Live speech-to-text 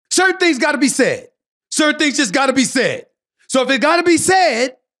certain things got to be said. Certain things just got to be said. So if it got to be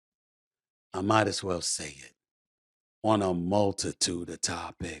said, I might as well say it on a multitude of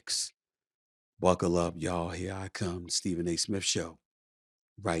topics. Buckle up, y'all. Here I come, the Stephen A. Smith Show,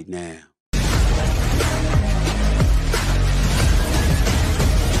 right now.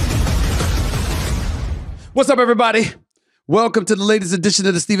 What's up, everybody? Welcome to the latest edition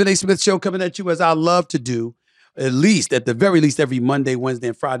of the Stephen A. Smith Show, coming at you as I love to do, at the very least, every Monday, Wednesday,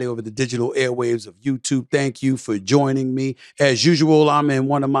 and Friday over the digital airwaves of YouTube. Thank you for joining me. As usual, I'm in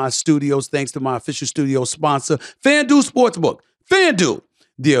one of my studios, thanks to my official studio sponsor, FanDuel Sportsbook. FanDuel,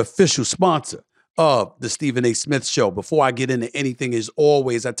 the official sponsor of the Stephen A. Smith Show. Before I get into anything, as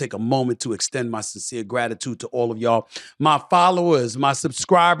always, I take a moment to extend my sincere gratitude to all of y'all. My followers, my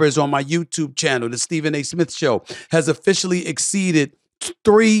subscribers on my YouTube channel, the Stephen A. Smith Show, has officially exceeded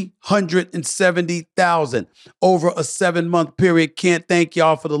 370,000 over a 7-month period. Can't thank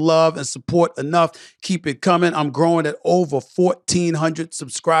y'all for the love and support enough. Keep it coming. I'm growing at over 1,400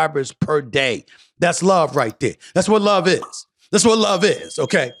 subscribers per day. That's love right there. That's what love is. That's what love is,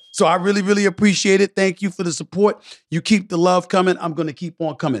 okay? So I really, really appreciate it. Thank you for the support. You keep the love coming. I'm going to keep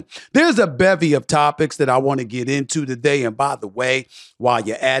on coming. There's a bevy of topics that I want to get into today. And by the way, while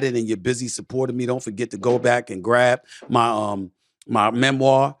you're at it and you're busy supporting me, don't forget to go back and grab my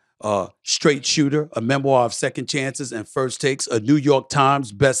memoir, Straight Shooter, a memoir of second chances and first takes, a New York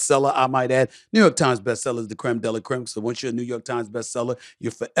Times bestseller, I might add. New York Times bestseller is the creme de la creme. So once you're a New York Times bestseller,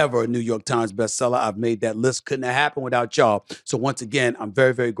 you're forever a New York Times bestseller. I've made that list. Couldn't have happened without y'all. So once again, I'm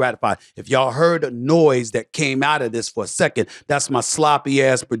very, very gratified. If y'all heard a noise that came out of this for a second, that's my sloppy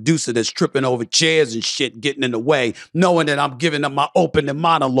ass producer that's tripping over chairs and shit, getting in the way, knowing that I'm giving up my opening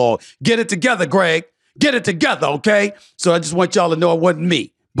monologue. Get it together, Greg. Get it together, okay? So I just want y'all to know it wasn't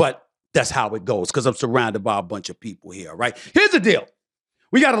me. But that's how it goes because I'm surrounded by a bunch of people here, right? Here's the deal.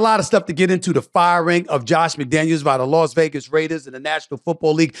 We got a lot of stuff to get into. The firing of Josh McDaniels by the Las Vegas Raiders in the National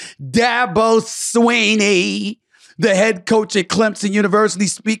Football League. Dabo Swinney, the head coach at Clemson University,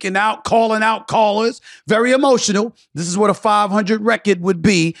 speaking out, calling out callers. Very emotional. This is what a 500 record would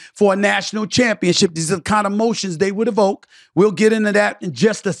be for a national championship. These are the kind of emotions they would evoke. We'll get into that in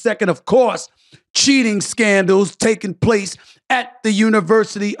just a second. Of course, cheating scandals taking place at the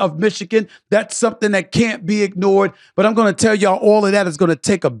University of Michigan. That's something that can't be ignored. But I'm going to tell y'all all of that is going to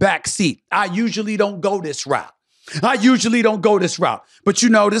take a back seat. I usually don't go this route. But you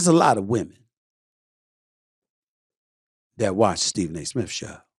know, there's a lot of women that watch the Stephen A. Smith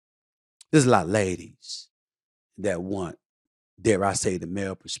Show. There's a lot of ladies that want, dare I say, the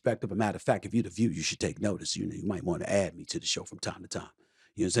male perspective. As a matter of fact, if you're the View, you should take notice. You know, you might want to add me to the show from time to time.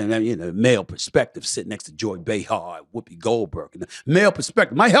 You know what I'm saying? You know, male perspective sitting next to Joy Behar, Whoopi Goldberg. And the male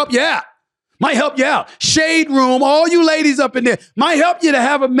perspective might help you out. Shade room, all you ladies up in there, might help you to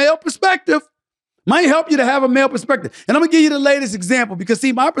have a male perspective. And I'm going to give you the latest example because,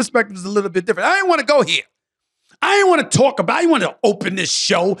 see, my perspective is a little bit different. I didn't want to go here. I didn't want to open this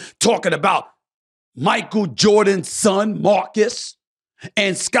show talking about Michael Jordan's son, Marcus,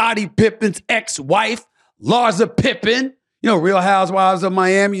 and Scottie Pippen's ex-wife, Larsa Pippen. You know, Real Housewives of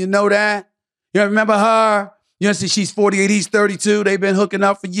Miami, you know that? You remember her? You know, see, she's 48, he's 32. They've been hooking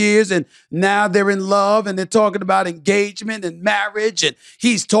up for years, and now they're in love, and they're talking about engagement and marriage, and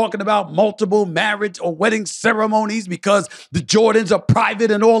he's talking about multiple marriage or wedding ceremonies because the Jordans are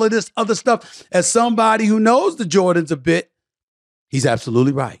private and all of this other stuff. As somebody who knows the Jordans a bit, he's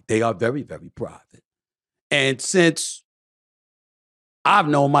absolutely right. They are very, very private. And since I've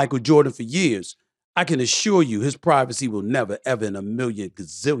known Michael Jordan for years, I can assure you his privacy will never, ever in a million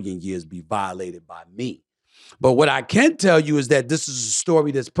gazillion years be violated by me. But what I can tell you is that this is a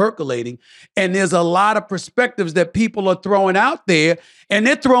story that's percolating, and there's a lot of perspectives that people are throwing out there, and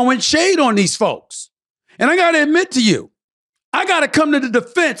they're throwing shade on these folks. And I got to admit to you, I got to come to the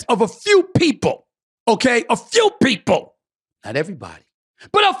defense of a few people, okay? A few people. Not everybody,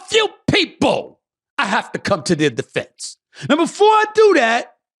 but a few people. I have to come to their defense. Now, before I do that,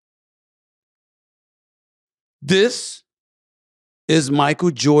 this is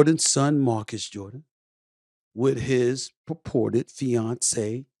Michael Jordan's son, Marcus Jordan, with his purported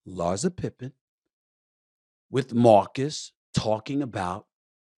fiancée, Larsa Pippen, with Marcus talking about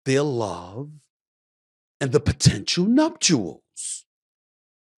their love and the potential nuptials.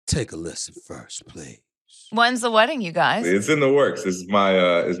 Take a listen first, please. When's the wedding, you guys? It's in the works. This is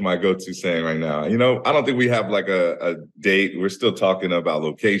my go-to saying right now. You know, I don't think we have like a date. We're still talking about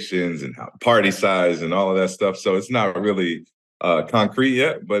locations and how party size and all of that stuff. So it's not really concrete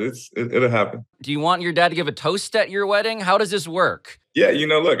yet, but it'll happen. Do you want your dad to give a toast at your wedding? How does this work? Yeah,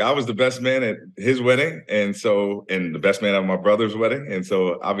 look, I was the best man at his wedding, and the best man at my brother's wedding, and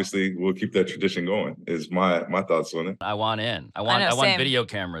so obviously we'll keep that tradition going. Is my thoughts on it. I want in. I want video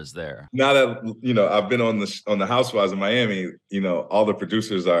cameras there. Now that I've been on the Housewives in Miami. All the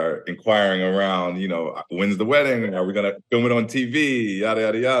producers are inquiring around. When's the wedding? Are we gonna film it on TV? Yada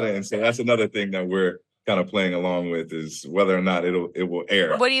yada yada. And so that's another thing that we're kind of playing along with, is whether or not it will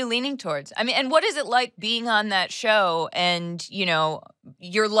air. What are you leaning towards? I mean, and what is it like being on that show? And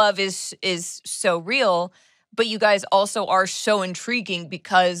your love is so real, but you guys also are so intriguing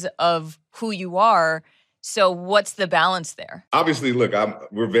because of who you are. So what's the balance there? Obviously, look,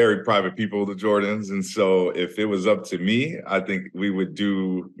 we're very private people, the Jordans. And so if it was up to me, I think we would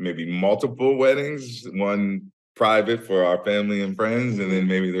do maybe multiple weddings, one private for our family and friends, and then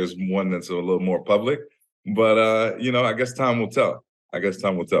maybe there's one that's a little more public. But, I guess time will tell.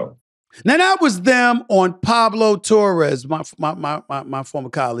 Now, that was them on Pablo Torres, my former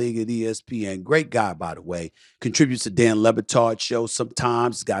colleague at ESPN. Great guy, by the way. Contributes to Dan Le Batard's show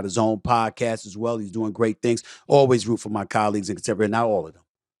sometimes. He's got his own podcast as well. He's doing great things. Always root for my colleagues in contemporary, not all of them.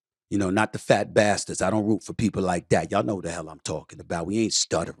 Not the fat bastards. I don't root for people like that. Y'all know what the hell I'm talking about. We ain't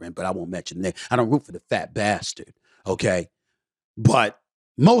stuttering, but I won't mention that. I don't root for the fat bastard, okay? But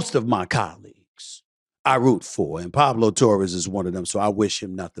most of my colleagues I root for, and Pablo Torres is one of them, so I wish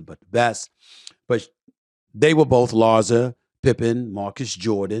him nothing but the best. But they were both, Larsa, Pippen, Marcus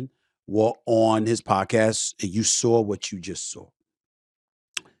Jordan, were on his podcast, and you saw what you just saw.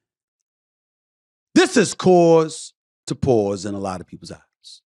 This is cause to pause in a lot of people's eyes.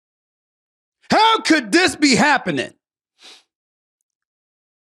 How could this be happening?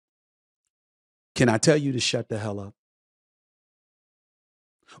 Can I tell you to shut the hell up?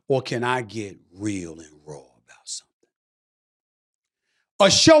 Or can I get real and raw about something?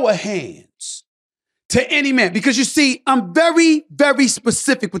 A show of hands to any man. Because you see, I'm very, very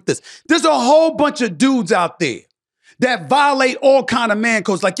specific with this. There's a whole bunch of dudes out there that violate all kind of man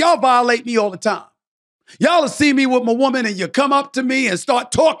codes. Like, y'all violate me all the time. Y'all will see me with my woman and you come up to me and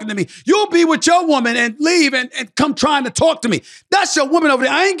start talking to me. You'll be with your woman and leave and come trying to talk to me. That's your woman over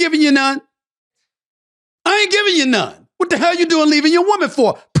there. I ain't giving you none. What the hell you doing leaving your woman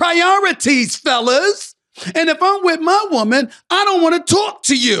for? Priorities, fellas. And if I'm with my woman, I don't want to talk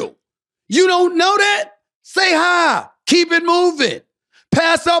to you. You don't know that? Say hi. Keep it moving.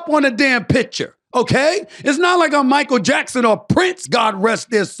 Pass up on a damn picture, okay? It's not like I'm Michael Jackson or Prince, God rest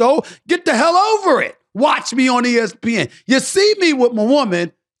their soul. Get the hell over it. Watch me on ESPN. You see me with my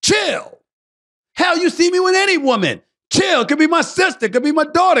woman, chill. Hell, you see me with any woman. Chill. Could be my sister. Could be my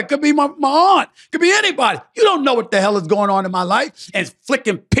daughter. Could be my aunt. Could be anybody. You don't know what the hell is going on in my life. And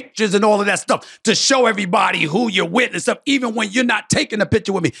flicking pictures and all of that stuff to show everybody who you're with and stuff, even when you're not taking a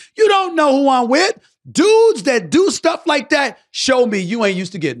picture with me. You don't know who I'm with. Dudes that do stuff like that, show me you ain't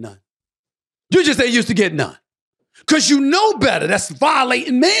used to getting none. You just ain't used to getting none. Because you know better. That's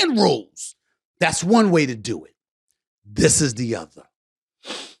violating man rules. That's one way to do it. This is the other.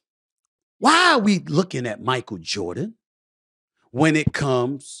 Why are we looking at Michael Jordan when it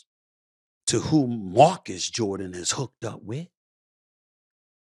comes to who Marcus Jordan is hooked up with?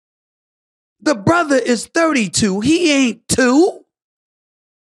 The brother is 32. He ain't 2.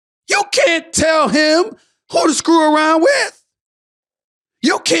 You can't tell him who to screw around with.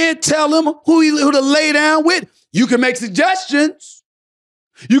 You can't tell him who to lay down with. You can make suggestions.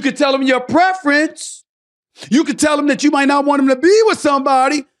 You can tell him your preference. You can tell him that you might not want him to be with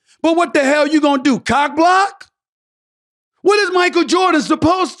somebody. But what the hell you gonna do? Cock block? What is Michael Jordan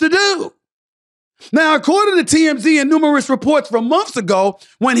supposed to do? Now, according to TMZ and numerous reports from months ago,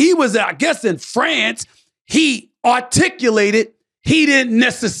 when he was, I guess, in France, he articulated he didn't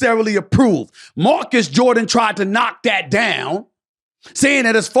necessarily approve. Marcus Jordan tried to knock that down, saying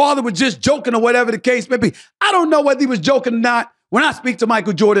that his father was just joking or whatever the case may be. I don't know whether he was joking or not. When I speak to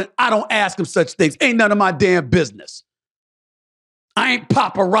Michael Jordan, I don't ask him such things. Ain't none of my damn business. I ain't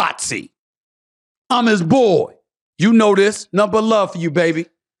paparazzi. I'm his boy. You know this. Nothing but love for you, baby.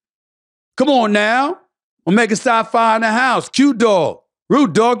 Come on now. I'm making sci-fi in the house. Q Dog.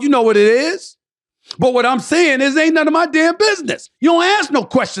 Rude Dog, you know what it is. But what I'm saying is ain't none of my damn business. You don't ask no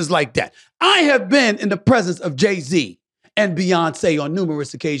questions like that. I have been in the presence of Jay-Z and Beyonce on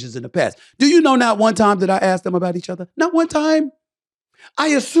numerous occasions in the past. Do you know not one time did I ask them about each other? Not one time. I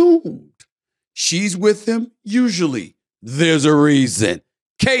assumed she's with him. Usually there's a reason.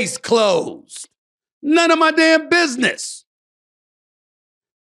 Case closed. None of my damn business.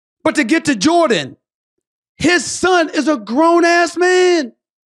 But to get to Jordan, his son is a grown-ass man.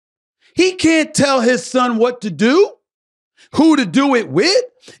 He can't tell his son what to do. who to do it with,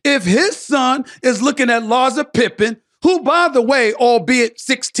 if his son is looking at Larsa Pippen, who, by the way, albeit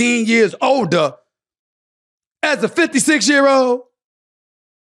 16 years older, as a 56-year-old,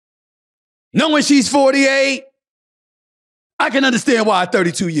 knowing she's 48, I can understand why a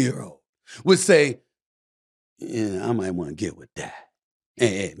 32-year-old would say, yeah, I might want to get with that.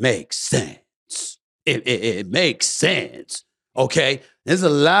 It makes sense. It makes sense. Okay? There's a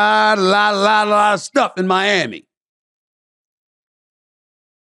lot of stuff in Miami.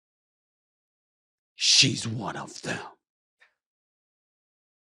 She's one of them.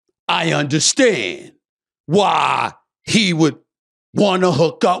 I understand why he would want to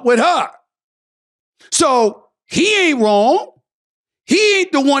hook up with her. So he ain't wrong. He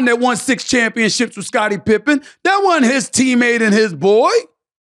ain't the one that won 6 championships with Scottie Pippen. That wasn't his teammate and his boy.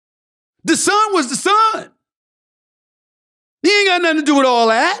 The son was the son. He ain't got nothing to do with all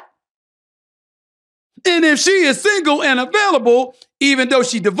that. And if she is single and available, even though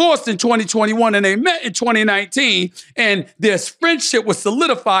she divorced in 2021 and they met in 2019, and their friendship was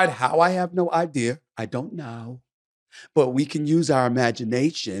solidified, how I have no idea. I don't know. But we can use our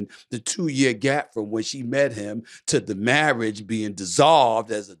imagination, the 2-year gap from when she met him to the marriage being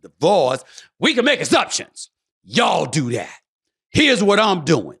dissolved as a divorce. We can make assumptions. Y'all do that. Here's what I'm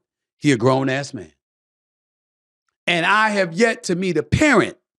doing. He a grown-ass man. And I have yet to meet a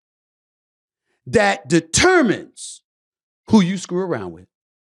parent that determines who you screw around with.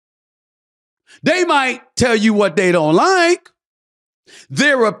 They might tell you what they don't like.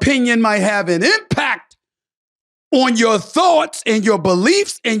 Their opinion might have an impact on your thoughts and your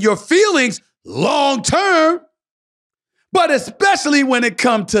beliefs and your feelings long term, but especially when it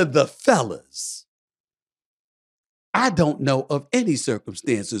comes to the fellas. I don't know of any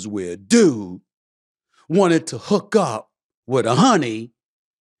circumstances where a dude wanted to hook up with a honey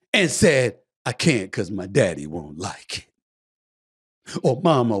and said, I can't because my daddy won't like it. Or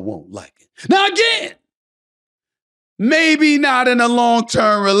mama won't like it. Now again, maybe not in a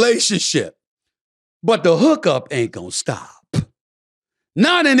long-term relationship, but the hookup ain't gonna stop.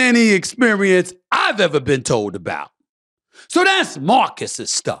 Not in any experience I've ever been told about. So that's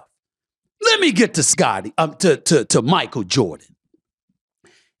Marcus's stuff. Let me get to Scotty, to Michael Jordan.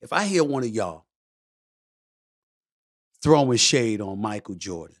 If I hear one of y'all throwing shade on Michael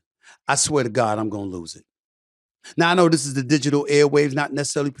Jordan, I swear to God, I'm gonna lose it. Now, I know this is the digital airwaves, not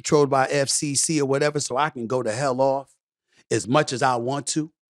necessarily patrolled by FCC or whatever, so I can go the hell off as much as I want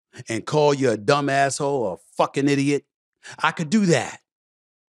to and call you a dumb asshole or a fucking idiot. I could do that,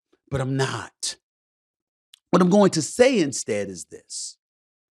 but I'm not. What I'm going to say instead is this.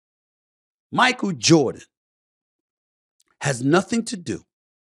 Michael Jordan has nothing to do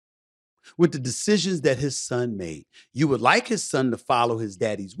with the decisions that his son made. You would like his son to follow his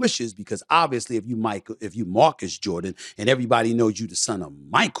daddy's wishes because obviously if you Marcus Jordan and everybody knows you the son of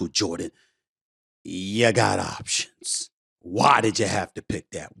Michael Jordan, you got options. Why did you have to pick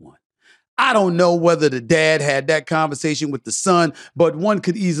that one? I don't know whether the dad had that conversation with the son, but one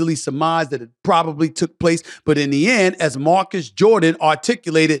could easily surmise that it probably took place. But in the end, as Marcus Jordan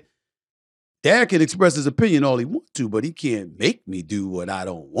articulated, Dad can express his opinion all he wants to, but he can't make me do what I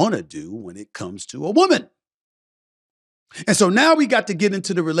don't want to do when it comes to a woman. And so now we got to get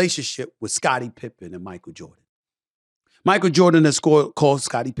into the relationship with Scottie Pippen and Michael Jordan. Michael Jordan has called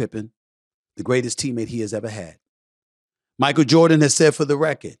Scottie Pippen the greatest teammate he has ever had. Michael Jordan has said for the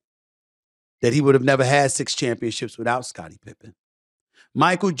record that he would have never had 6 championships without Scottie Pippen.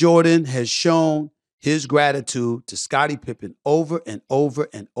 Michael Jordan has shown his gratitude to Scottie Pippen over and over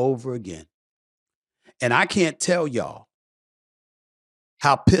and over again. And I can't tell y'all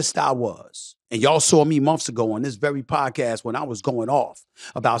how pissed I was. And y'all saw me months ago on this very podcast when I was going off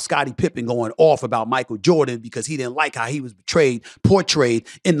about Scottie Pippen going off about Michael Jordan because he didn't like how he was portrayed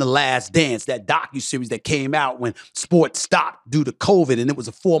in The Last Dance, that docuseries that came out when sports stopped due to COVID and it was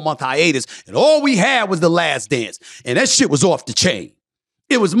a 4-month hiatus. And all we had was The Last Dance. And that shit was off the chain.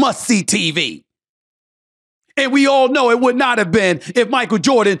 It was must-see TV. And we all know it would not have been if Michael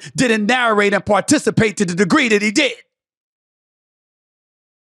Jordan didn't narrate and participate to the degree that he did.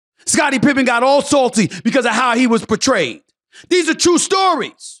 Scottie Pippen got all salty because of how he was portrayed. These are true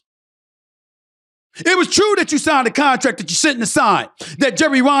stories. It was true that you signed a contract that you shouldn't have signed, that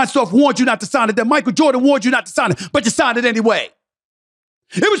Jerry Reinsdorf warned you not to sign it, that Michael Jordan warned you not to sign it, but you signed it anyway.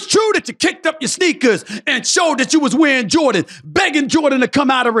 It was true that you kicked up your sneakers and showed that you was wearing Jordan, begging Jordan to come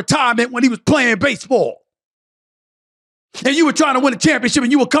out of retirement when he was playing baseball. And you were trying to win a championship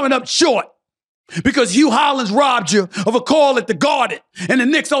and you were coming up short because Hugh Hollins robbed you of a call at the Garden and the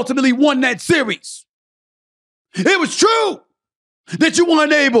Knicks ultimately won that series. It was true that you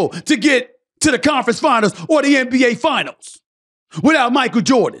weren't able to get to the conference finals or the NBA finals. without Michael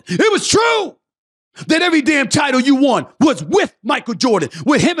Jordan. It was true that every damn title you won was with Michael Jordan,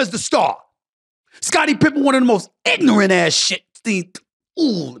 with him as the star. Scottie Pippen, one of the most ignorant ass shit.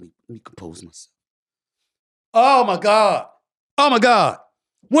 Ooh, let me compose myself. Oh my God. Oh my God.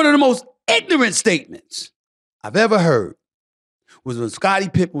 One of the most ignorant statements I've ever heard was when Scottie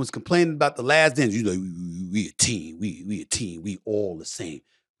Pippen was complaining about the last dance. You know, we a team. We a team. We all the same.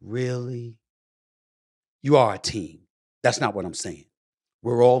 Really? You are a team. That's not what I'm saying.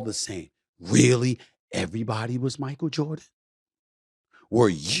 We're all the same. Really? Everybody was Michael Jordan? Were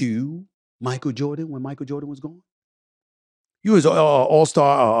you Michael Jordan when Michael Jordan was gone? You was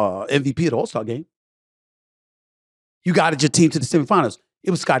all-star MVP at the All-Star game. You guided your team to the semifinals. It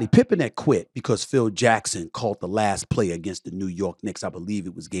was Scottie Pippen that quit because Phil Jackson called the last play against the New York Knicks. I believe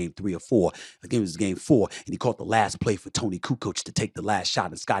it was game 3 or 4. I think it was game 4. And he called the last play for Tony Kukoc to take the last shot.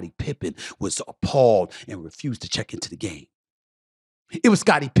 And Scottie Pippen was appalled and refused to check into the game. It was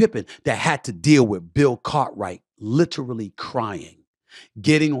Scottie Pippen that had to deal with Bill Cartwright literally crying,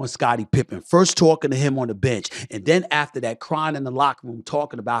 getting on Scottie Pippen, first talking to him on the bench, and then after that, crying in the locker room,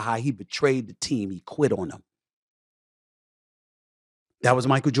 talking about how he betrayed the team. He quit on them. That was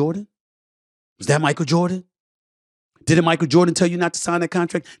Michael Jordan? Was that Michael Jordan? Didn't Michael Jordan tell you not to sign that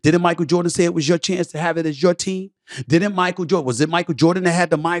contract? Didn't Michael Jordan say it was your chance to have it as your team? Was it Michael Jordan that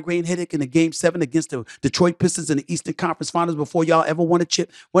had the migraine headache in the game 7 against the Detroit Pistons in the Eastern Conference Finals before y'all ever won a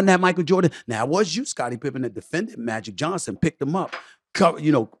chip? Wasn't that Michael Jordan? Now, it was you, Scottie Pippen, that defended Magic Johnson, picked him up,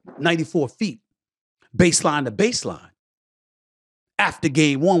 94 feet, baseline to baseline. After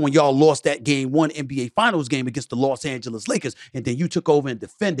game 1, when y'all lost that game 1 NBA Finals game against the Los Angeles Lakers, and then you took over and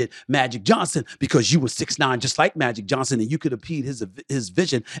defended Magic Johnson because you were 6'9", just like Magic Johnson, and you could impede his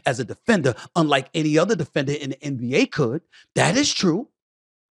vision as a defender, unlike any other defender in the NBA could. That is true.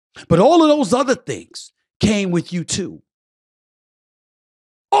 But all of those other things came with you too.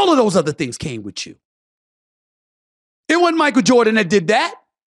 All of those other things came with you. It wasn't Michael Jordan that did that.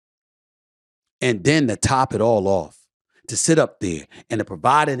 And then to top it all off, to sit up there and to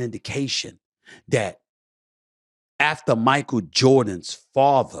provide an indication that after Michael Jordan's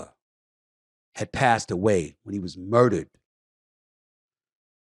father had passed away, when he was murdered,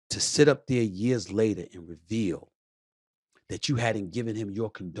 to sit up there years later and reveal that you hadn't given him your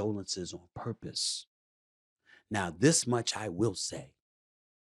condolences on purpose. Now, this much I will say.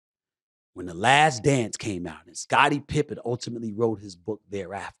 When The Last Dance came out and Scottie Pippen ultimately wrote his book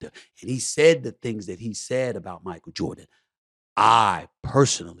thereafter, and he said the things that he said about Michael Jordan, I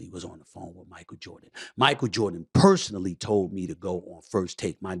personally was on the phone with Michael Jordan. Michael Jordan personally told me to go on First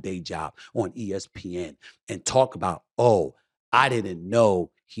Take, my day job on ESPN, and talk about, I didn't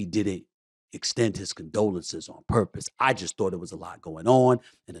know he didn't extend his condolences on purpose. I just thought there was a lot going on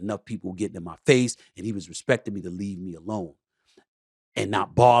and enough people getting in my face, and he was respecting me to leave me alone and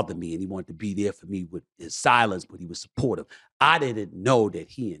not bother me, and he wanted to be there for me with his silence, but he was supportive. I didn't know that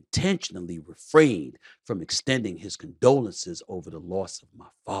he intentionally refrained from extending his condolences over the loss of my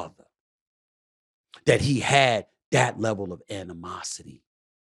father, that he had that level of animosity.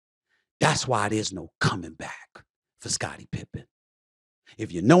 That's why there's no coming back for Scottie Pippen.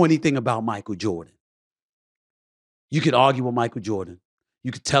 If you know anything about Michael Jordan, you can argue with Michael Jordan.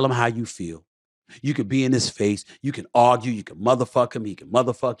 You can tell him how you feel. You could be in his face. You can argue. You can motherfuck him. He can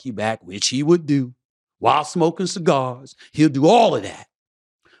motherfuck you back, which he would do while smoking cigars. He'll do all of that.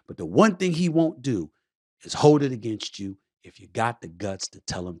 But the one thing he won't do is hold it against you if you got the guts to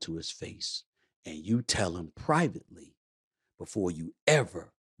tell him to his face. And you tell him privately before you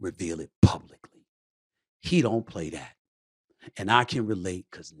ever reveal it publicly. He don't play that. And I can relate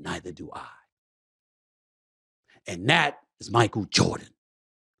because neither do I. And that is Michael Jordan.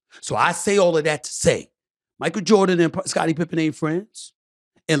 So I say all of that to say, Michael Jordan and Scottie Pippen ain't friends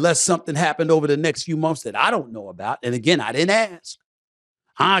unless something happened over the next few months that I don't know about. And again, I didn't ask.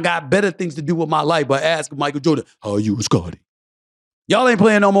 I got better things to do with my life but ask Michael Jordan, how are you, Scottie? Y'all ain't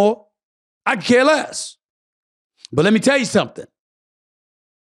playing no more. I can care less. But let me tell you something.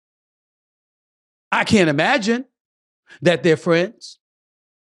 I can't imagine that they're friends.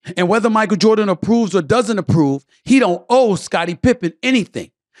 And whether Michael Jordan approves or doesn't approve, he don't owe Scottie Pippen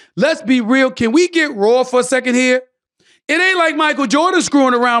anything. Let's be real. Can we get raw for a second here? It ain't like Michael Jordan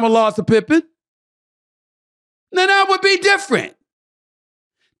screwing around with Larsa Pippen. Then that would be different.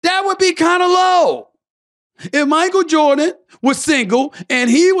 That would be kind of low. If Michael Jordan was single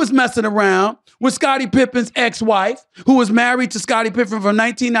and he was messing around with Scottie Pippen's ex-wife, who was married to Scottie Pippen from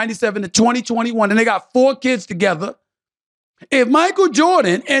 1997 to 2021, and they got 4 kids together. If Michael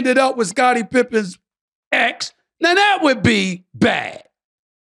Jordan ended up with Scottie Pippen's ex, now that would be bad.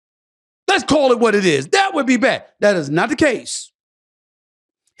 Let's call it what it is. That would be bad. That is not the case.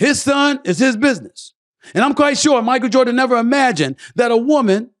 His son is his business. And I'm quite sure Michael Jordan never imagined that a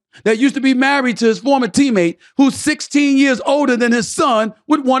woman that used to be married to his former teammate, who's 16 years older than his son,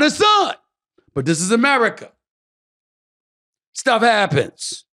 would want his son. But this is America. Stuff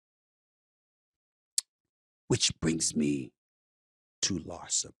happens. Which brings me to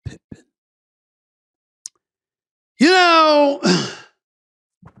Larsa Pippen. You know,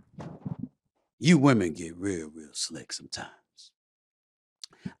 you women get real slick sometimes.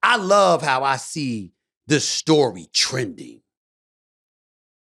 I love how I see this story trending.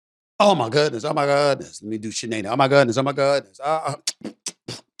 Oh my goodness, oh my goodness. Let me do Sinead. Oh my goodness, oh my goodness.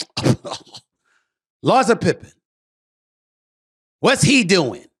 Larsa Pippen. What's he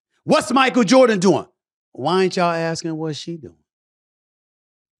doing? What's Michael Jordan doing? Why ain't y'all asking what's she doing?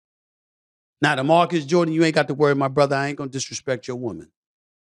 Now, DeMarcus Jordan, you ain't got to worry, my brother. I ain't going to disrespect your woman.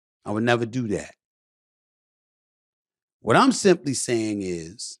 I would never do that. What I'm simply saying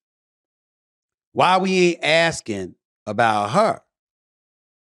is, why we ain't asking about her?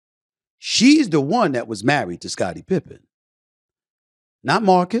 She's the one that was married to Scottie Pippen. Not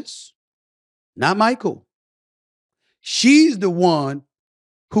Marcus. Not Michael. She's the one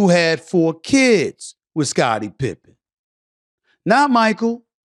who had 4 kids with Scottie Pippen. Not Michael.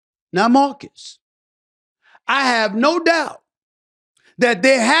 Not Marcus. I have no doubt that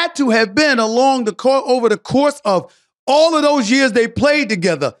there had to have been over the course of all of those years they played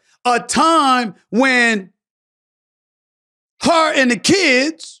together, a time when her and the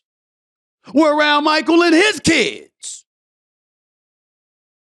kids were around Michael and his kids.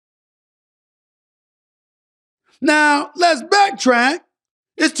 Now, let's backtrack.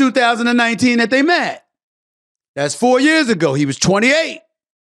 It's 2019 that they met. That's 4 years ago. He was 28.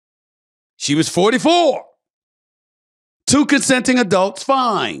 She was 44. 2 consenting adults,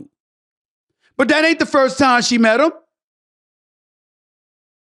 fine. But that ain't the first time she met him.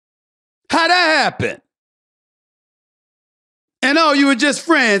 How'd that happen? And oh, you were just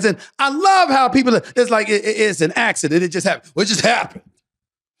friends. And I love how people, it's like it's an accident. It just happened. Well, it just happened.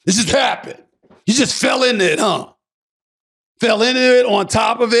 It just happened. You just fell into it, huh? Fell into it, on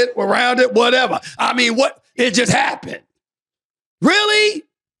top of it, around it, whatever. I mean, what? It just happened. Really?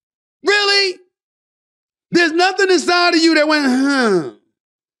 Really? There's nothing inside of you that went,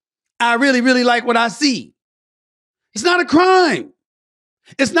 I really like what I see. It's not a crime.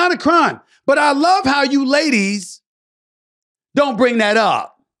 It's not a crime. But I love how you ladies don't bring that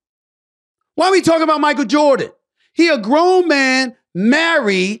up. Why are we talking about Michael Jordan? He a grown man,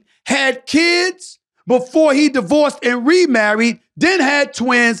 married, had kids before he divorced and remarried, then had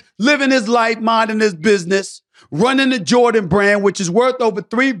twins, living his life, minding his business, running the Jordan brand, which is worth over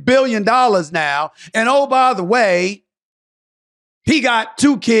 $3 billion now. And oh, by the way, he got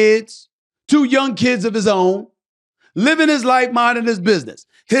 2 kids, 2 young kids of his own, living his life, minding his business.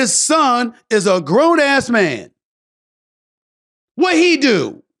 His son is a grown-ass man. What he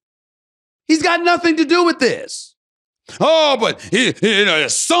do? He's got nothing to do with this. Oh, but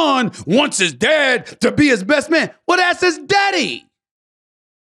his son wants his dad to be his best man. Well, that's his daddy.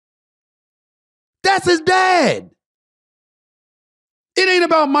 That's his dad. It ain't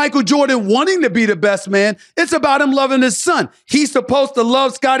about Michael Jordan wanting to be the best man. It's about him loving his son. He's supposed to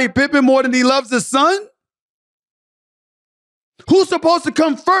love Scottie Pippen more than he loves his son? Who's supposed to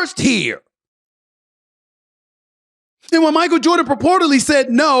come first here? And when Michael Jordan purportedly said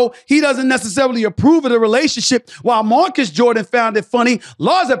no, he doesn't necessarily approve of the relationship, while Marcus Jordan found it funny,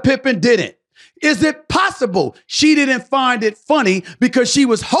 Larsa Pippen didn't. Is it possible she didn't find it funny because she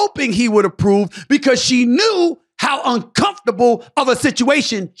was hoping he would approve because she knew how uncomfortable of a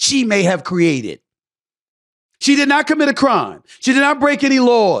situation she may have created? She did not commit a crime. She did not break any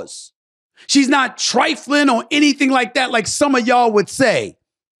laws. She's not trifling or anything like that, like some of y'all would say.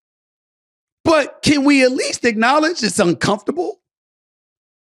 But can we at least acknowledge it's uncomfortable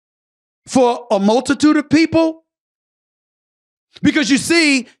for a multitude of people? Because you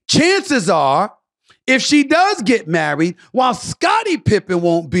see, chances are, if she does get married, while Scottie Pippen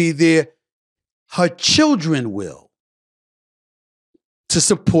won't be there, her children will, to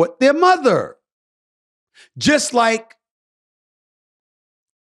support their mother. Just like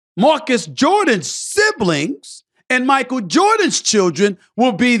Marcus Jordan's siblings and Michael Jordan's children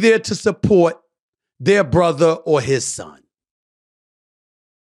will be there to support their brother or his son.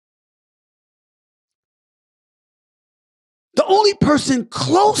 The only person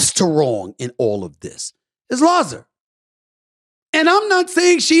close to wrong in all of this is Larsa. And I'm not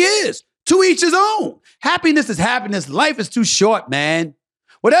saying she is. To each his own. Happiness is happiness. Life is too short, man.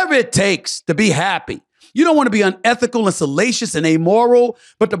 Whatever it takes to be happy. You don't want to be unethical and salacious and amoral.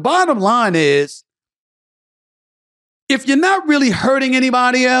 But the bottom line is, If you're not really hurting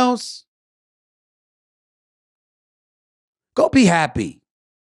anybody else, go be happy.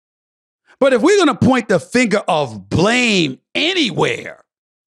 But if we're going to point the finger of blame anywhere,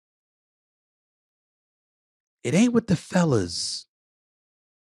 it ain't with the fellas.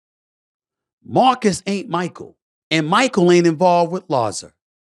 Marcus ain't Michael, and Michael ain't involved with Larsa.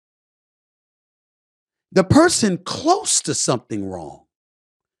 The person close to something wrong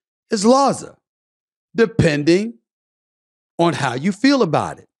is Larsa, depending on how you feel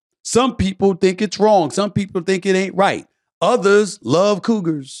about it. Some people think it's wrong. Some people think it ain't right. Others love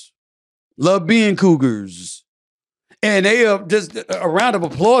cougars, love being cougars. And they are just a round of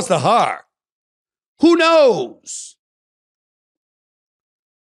applause to her. Who knows?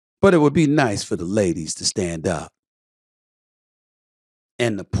 But it would be nice for the ladies to stand up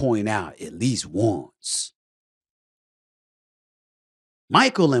and to point out at least once.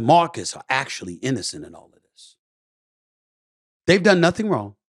 Michael and Marcus are actually innocent in all of this. They've done nothing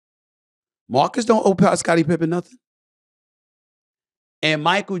wrong. Marcus don't owe Scottie Pippen nothing. And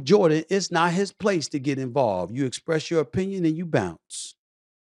Michael Jordan, it's not his place to get involved. You express your opinion and you bounce.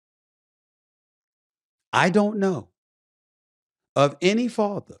 I don't know of any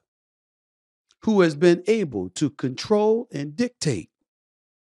father who has been able to control and dictate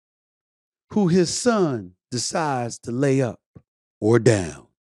who his son decides to lay up or down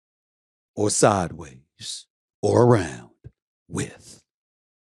or sideways or around with.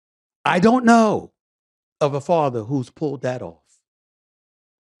 I don't know of a father who's pulled that off.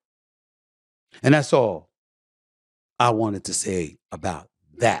 And that's all I wanted to say about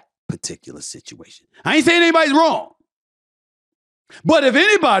that particular situation. I ain't saying anybody's wrong. But if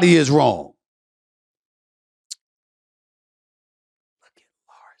anybody is wrong, look at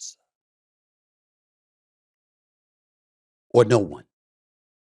Larsa. Or no one.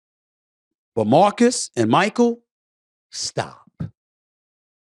 But Marcus and Michael, stop.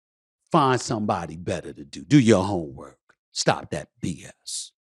 Find somebody better to do. Do your homework. Stop that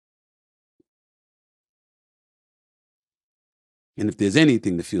BS. And if there's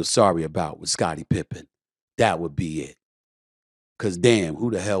anything to feel sorry about with Scottie Pippen, that would be it. Because damn, who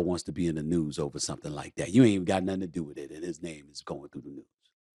the hell wants to be in the news over something like that? You ain't even got nothing to do with it, and his name is going through the news.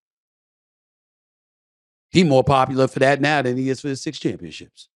 He's more popular for that now than he is for his 6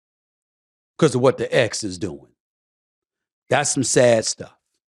 championships. Because of what the ex is doing. That's some sad stuff.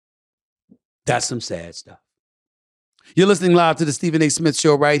 That's some sad stuff. You're listening live to the Stephen A. Smith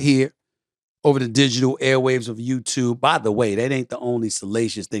Show right here over the digital airwaves of YouTube. By the way, that ain't the only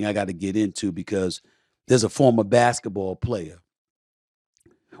salacious thing I got to get into because there's a former basketball player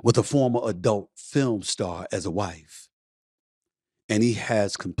with a former adult film star as a wife. And he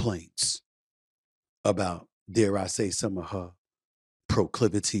has complaints about, dare I say, some of her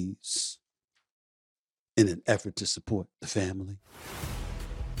proclivities in an effort to support the family.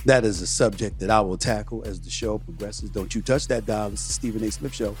 That is a subject that I will tackle as the show progresses. Don't you touch that dial. It's the Stephen A.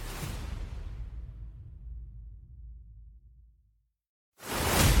 Smith Show.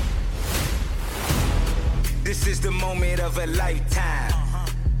 This is the moment of a lifetime.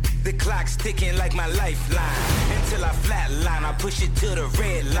 The clock's ticking like my lifeline. Until I flatline, I push it to the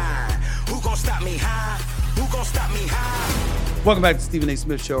red line. Who gon' stop me high? Who gon' stop me high? Welcome back to the Stephen A.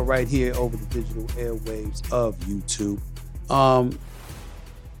 Smith Show right here over the digital airwaves of YouTube.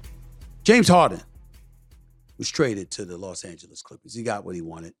 James Harden was traded to the Los Angeles Clippers. He got what he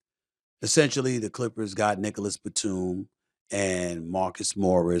wanted. Essentially, the Clippers got Nicholas Batum and Marcus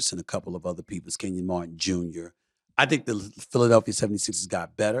Morris and a couple of other people, Kenyon Martin Jr. I think the Philadelphia 76ers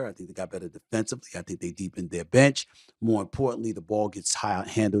got better. I think they got better defensively. I think they deepened their bench. More importantly, the ball gets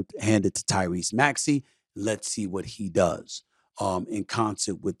handed to Tyrese Maxey. Let's see what he does in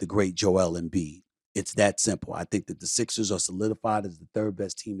concert with the great Joel Embiid. It's that simple. I think that the Sixers are solidified as the 3rd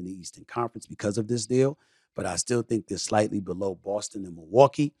best team in the Eastern Conference because of this deal, but I still think they're slightly below Boston and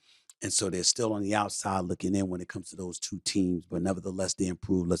Milwaukee, and so they're still on the outside looking in when it comes to those two teams, but nevertheless, they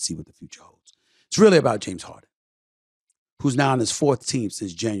improve. Let's see what the future holds. It's really about James Harden, who's now on his 4th team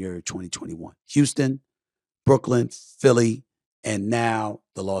since January 2021. Houston, Brooklyn, Philly, and now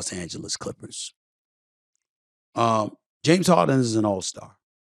the Los Angeles Clippers. James Harden is an all-star.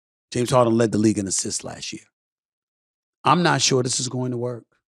 James Harden led the league in assists last year. I'm not sure this is going to work.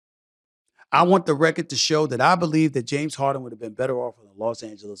 I want the record to show that I believe that James Harden would have been better off with the Los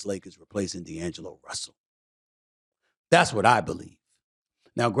Angeles Lakers replacing D'Angelo Russell. That's what I believe.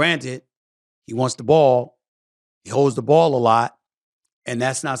 Now, granted, he wants the ball. He holds the ball a lot. And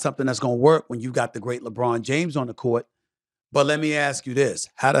that's not something that's going to work when you got the great LeBron James on the court. But let me ask you this.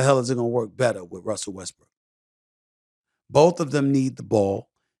 How the hell is it going to work better with Russell Westbrook? Both of them need the ball.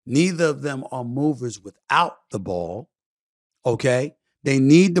 Neither of them are movers without the ball. Okay? They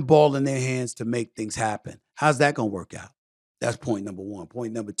need the ball in their hands to make things happen. How's that going to work out? That's point number one.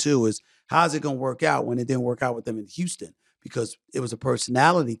 Point number two is, how's it going to work out when it didn't work out with them in Houston? Because it was a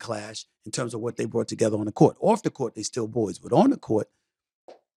personality clash in terms of what they brought together on the court. Off the court, they still boys. But on the court,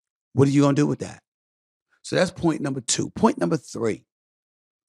 what are you going to do with that? So that's point number two. Point number three.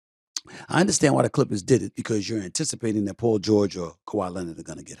 I understand why the Clippers did it, because you're anticipating that Paul George or Kawhi Leonard are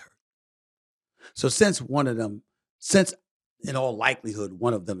going to get hurt. So since in all likelihood,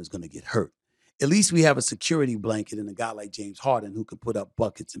 one of them is going to get hurt, at least we have a security blanket in a guy like James Harden who can put up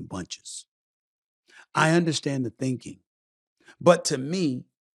buckets and bunches. I understand the thinking. But to me,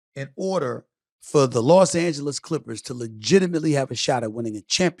 in order for the Los Angeles Clippers to legitimately have a shot at winning a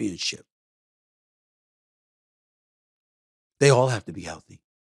championship, they all have to be healthy.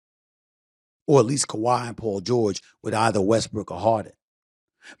 Or at least Kawhi and Paul George with either Westbrook or Harden.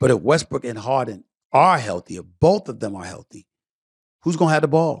 But if Westbrook and Harden are healthy, if both of them are healthy, who's going to have the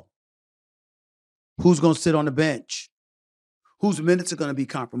ball? Who's going to sit on the bench? Whose minutes are going to be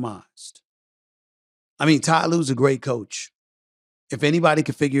compromised? I mean, Ty Lue's a great coach. If anybody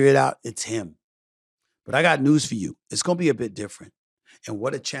can figure it out, it's him. But I got news for you. It's going to be a bit different. And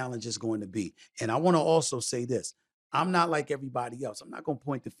what a challenge it's going to be. And I want to also say this. I'm not like everybody else. I'm not going to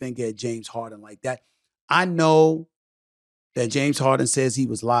point the finger at James Harden like that. I know that James Harden says he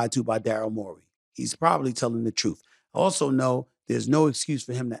was lied to by Daryl Morey. He's probably telling the truth. I also know there's no excuse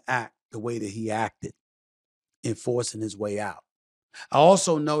for him to act the way that he acted in forcing his way out. I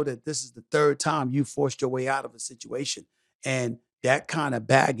also know that this is the third time you forced your way out of a situation, and that kind of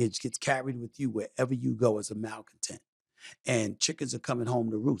baggage gets carried with you wherever you go as a malcontent. And chickens are coming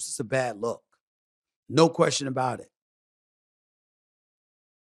home to roost. It's a bad look. No question about it.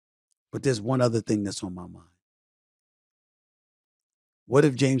 But there's one other thing that's on my mind. What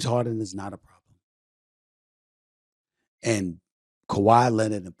if James Harden is not a problem? And Kawhi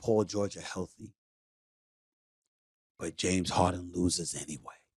Leonard and Paul George are healthy, but James Harden loses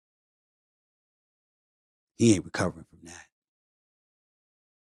anyway. He ain't recovering from that.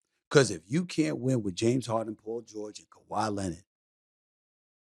 Because if you can't win with James Harden, Paul George, and Kawhi Leonard,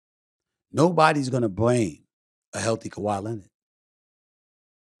 nobody's going to blame a healthy Kawhi Leonard.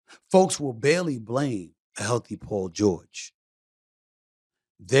 Folks will barely blame a healthy Paul George.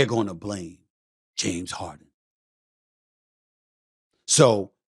 They're going to blame James Harden.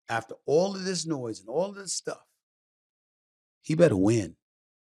 So after all of this noise and all of this stuff, he better win.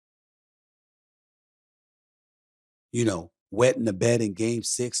 You know, wet in the bed in game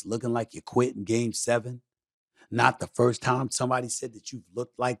 6, looking like you quit in game 7. Not the first time somebody said that you've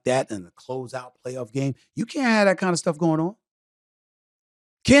looked like that in a closeout playoff game. You can't have that kind of stuff going on.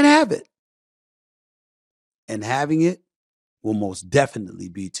 Can't have it. And having it will most definitely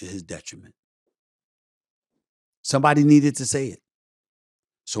be to his detriment. Somebody needed to say it.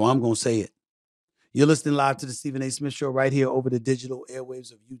 So I'm going to say it. You're listening live to the Stephen A. Smith Show right here over the digital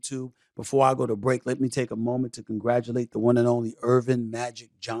airwaves of YouTube. Before I go to break, let me take a moment to congratulate the one and only Earvin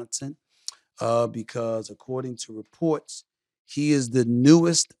Magic Johnson, because according to reports, he is the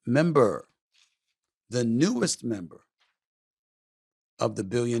newest member of the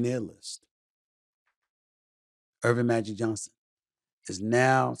billionaire list. Earvin Magic Johnson is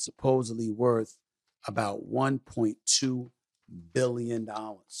now supposedly worth about $1.2 billion.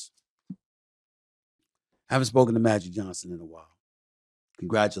 I haven't spoken to Magic Johnson in a while.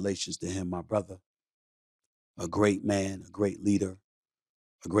 Congratulations to him, my brother. A great man, a great leader,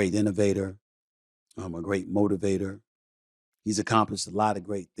 a great innovator, a great motivator. He's accomplished a lot of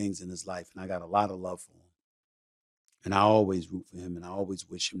great things in his life, and I got a lot of love for him. And I always root for him, and I always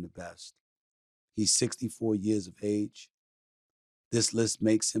wish him the best. He's 64 years of age. This list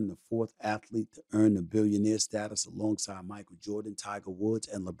makes him the 4th athlete to earn the billionaire status alongside Michael Jordan, Tiger Woods,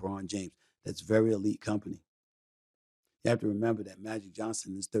 and LeBron James. That's very elite company. You have to remember that Magic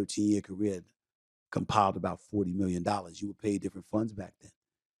Johnson, in his 13-year career, compiled about $40 million. You would pay different funds back then.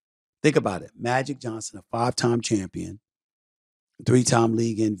 Think about it. Magic Johnson, a 5-time champion, 3-time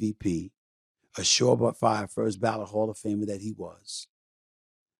league MVP, a surefire first ballot Hall of Famer that he was,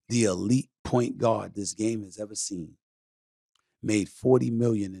 the elite point guard this game has ever seen, made $40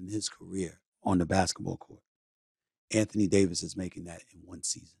 million in his career on the basketball court. Anthony Davis is making that in one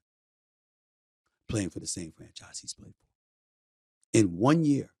season, playing for the same franchise he's played for. In 1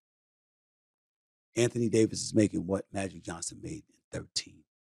 year, Anthony Davis is making what Magic Johnson made in 13.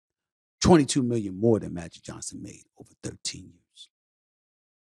 $22 million more than Magic Johnson made over 13 years.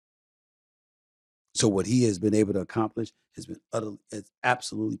 So what he has been able to accomplish has been it's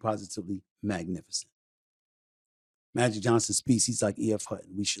absolutely, positively magnificent. Magic Johnson speaks, he's like E.F.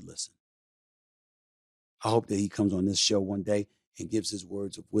 Hutton. We should listen. I hope that he comes on this show one day and gives his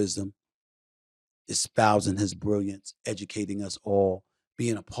words of wisdom, espousing his brilliance, educating us all,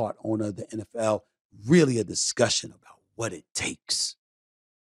 being a part owner of the NFL, really a discussion about what it takes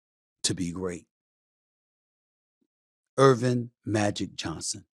to be great. Irvin Magic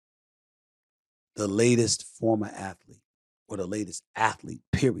Johnson, the latest former athlete, or the latest athlete,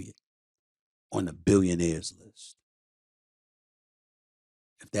 period, on the billionaires list.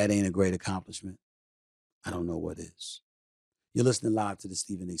 If that ain't a great accomplishment, I don't know what is. You're listening live to the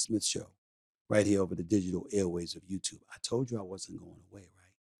Stephen A. Smith Show, right here over the digital airwaves of YouTube. I told you I wasn't going away,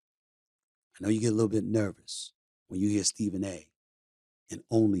 right? I know you get a little bit nervous when you hear Stephen A. and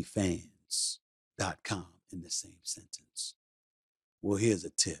OnlyFans.com in the same sentence. Well, here's a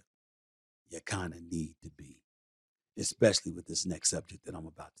tip. You kind of need to be, especially with this next subject that I'm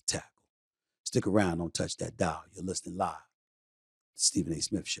about to tackle. Stick around, don't touch that dial. You're listening live to the Stephen A.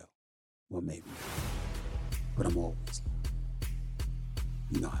 Smith Show. Well, maybe not, but I'm always live.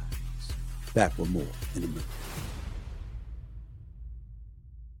 You know how it is. Back with more in a minute.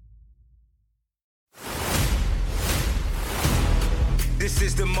 This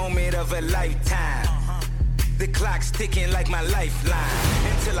is the moment of a lifetime. The clock's ticking like my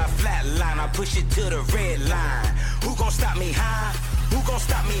lifeline. Until I flatline, I push it to the red line. Who gon' stop me high? Who gon'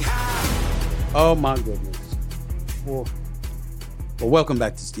 stop me high? Oh my goodness. Well, welcome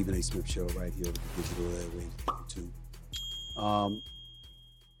back to Stephen A. Smith Show right here on the digital airwaves of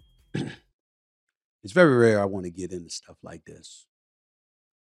YouTube. It's very rare I want to get into stuff like this,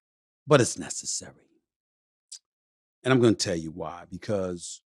 but it's necessary. And I'm going to tell you why,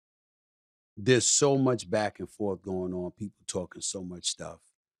 because there's so much back and forth going on, people talking so much stuff.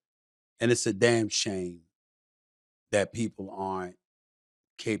 And it's a damn shame that people aren't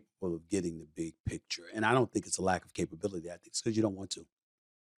capable of getting the big picture. And I don't think it's a lack of capability. I think it's because you don't want to.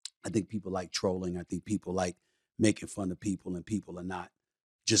 I think people like trolling. I think people like making fun of people, and people are not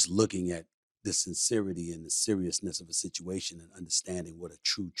just looking at the sincerity and the seriousness of a situation and understanding what a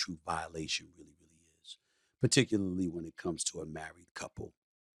true violation really is, particularly when it comes to a married couple.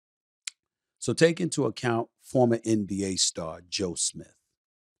 So take into account former NBA star Joe Smith.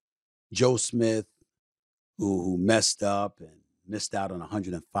 Joe Smith, who messed up and missed out on a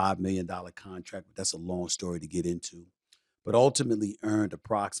 $105 million contract, but that's a long story to get into, but ultimately earned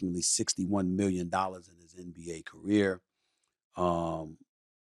approximately $61 million in his NBA career.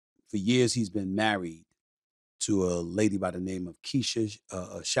 For years, he's been married to a lady by the name of Keisha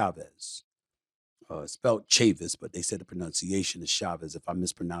Chavez. Spelled Chavis, but they said the pronunciation is Chavez. If I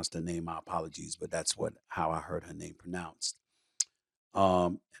mispronounced her name, my apologies, but that's how I heard her name pronounced.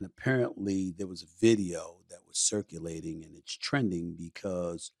 And apparently there was a video that was circulating, and it's trending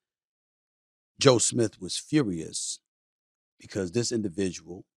because Joe Smith was furious because this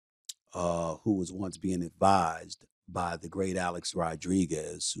individual, who was once being advised by the great Alex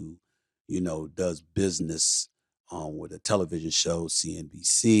Rodriguez, who, does business with a television show,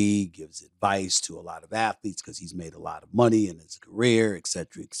 CNBC, gives advice to a lot of athletes because he's made a lot of money in his career, et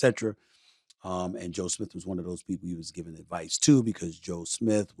cetera, et cetera. And Joe Smith was one of those people he was giving advice to because Joe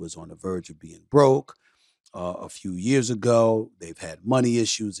Smith was on the verge of being broke a few years ago. They've had money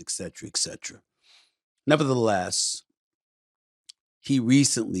issues, et cetera, et cetera. Nevertheless, he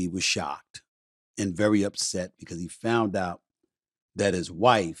recently was shocked and very upset because he found out that his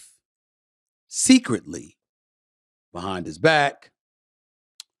wife secretly, behind his back,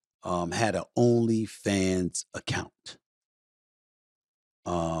 had an OnlyFans account.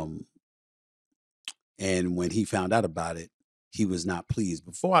 And when he found out about it, he was not pleased.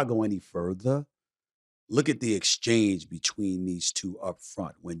 Before I go any further, look at the exchange between these two up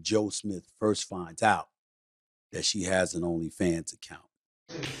front when Joe Smith first finds out that she has an OnlyFans account.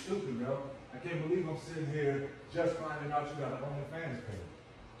 It's stupid, bro. I can't believe I'm sitting here just finding out you got an OnlyFans page.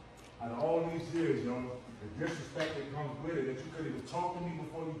 Out of all these years, yo, the disrespect that comes with it, that you could even talk to me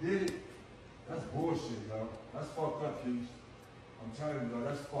before you did it, that's bullshit, yo. That's fucked up, Keith. I'm telling you, yo,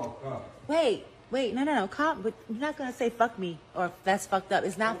 that's fucked up. Wait, no, calm. But you're not gonna say fuck me or that's fucked up.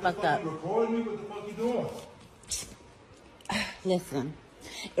 It's not fucked up. You recording me? What the fuck you doing? Listen,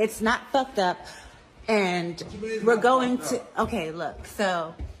 it's not fucked up, and we're going to. Okay, look,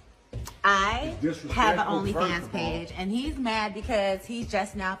 so I have an OnlyFans page, and he's mad because he's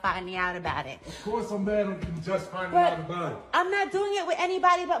just now finding out about it. Of course I'm mad at you just finding out about it. I'm not doing it with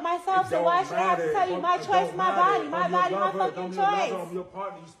anybody but myself, so why should I have to tell you my choice, my body, my fucking choice? I'm your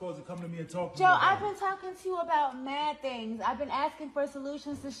partner, you're supposed to come to me and talk to me. Joe, I've been talking to you about mad things. I've been asking for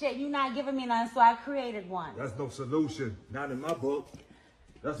solutions to shit. You're not giving me none, so I created one. That's no solution. Not in my book.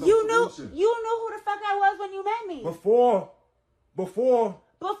 That's no You solution. knew who the fuck I was when you met me. Before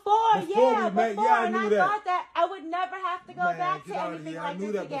Before we yeah, met, before, yeah, I and knew I that. thought that I would never have to go back to anything like this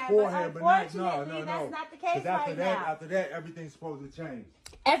again. Beforehand, But but unfortunately, that's not the case right now. After that, everything's supposed to change.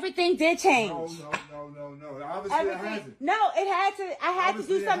 Everything did change. No. Obviously, it hasn't. No, it had to. I had to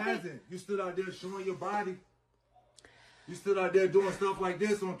do something. It hasn't. You stood out there showing your body. You stood out there doing stuff like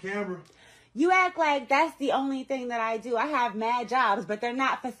this on camera. You act like that's the only thing that I do. I have mad jobs, but they're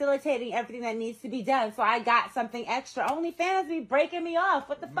not facilitating everything that needs to be done. So I got something extra. OnlyFans be breaking me off.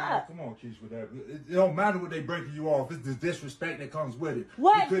 What the fuck? Come on, Keish, with that. It don't matter what they breaking you off. It's the disrespect that comes with it.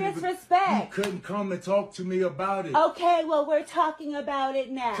 What disrespect? You couldn't come and talk to me about it. Okay, well, we're talking about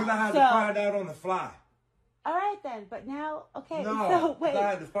it now. Because I had to find out on the fly. All right, then. But now, okay. No, so wait.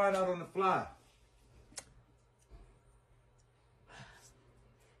 I had to find out on the fly.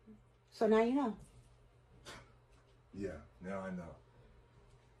 So now you know. Yeah, now I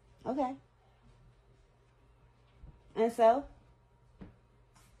know. Okay. And so?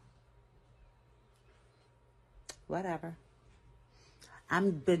 Whatever.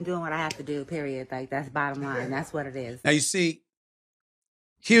 I've been doing what I have to do, period. Like, that's bottom line. That's what it is. Now, you see,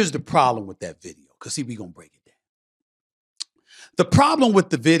 here's the problem with that video, because see, we're going to break it down. The problem with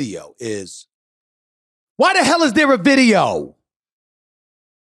the video is, why the hell is there a video?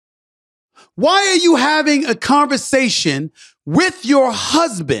 Why are you having a conversation with your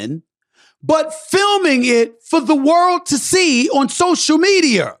husband, but filming it for the world to see on social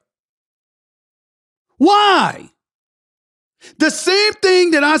media? Why? The same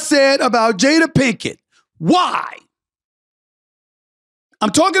thing that I said about Jada Pinkett. Why? I'm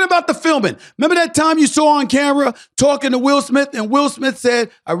talking about the filming. Remember that time you saw on camera talking to Will Smith, and Will Smith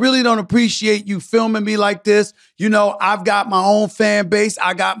said, I really don't appreciate you filming me like this. You know, I've got my own fan base.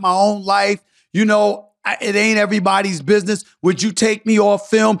 I got my own life. You know, it ain't everybody's business. Would you take me off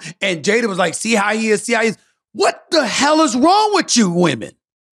film? And Jada was like, see how he is, see how he is. What the hell is wrong with you women?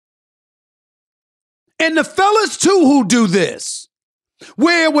 And the fellas too who do this,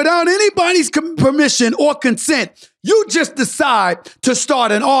 where without anybody's permission or consent, you just decide to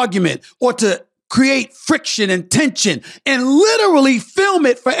start an argument or to create friction and tension and literally film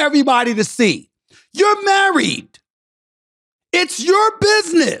it for everybody to see. You're married. It's your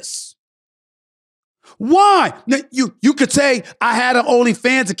business. Why? You could say, I had an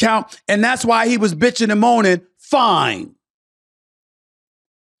OnlyFans account and that's why he was bitching and moaning. Fine.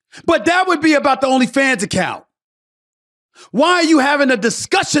 But that would be about the OnlyFans account. Why are you having a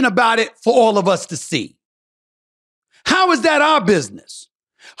discussion about it for all of us to see? How is that our business?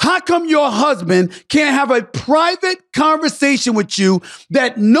 How come your husband can't have a private conversation with you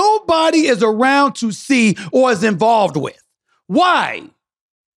that nobody is around to see or is involved with? Why?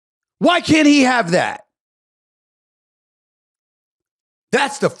 Why can't he have that?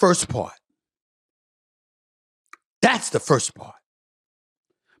 That's the first part. That's the first part.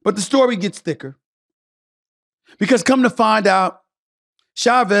 But the story gets thicker. Because come to find out,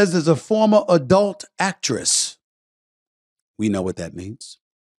 Chavez is a former adult actress. We know what that means.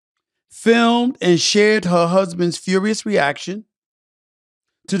 Filmed and shared her husband's furious reaction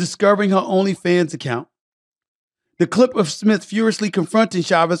to discovering her OnlyFans account. The clip of Smith furiously confronting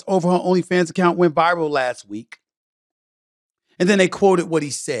Chavez over her OnlyFans account went viral last week. And then they quoted what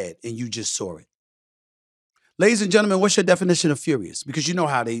he said, and you just saw it. Ladies and gentlemen, what's your definition of furious? Because you know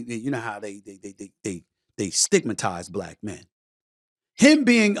how they stigmatize black men. Him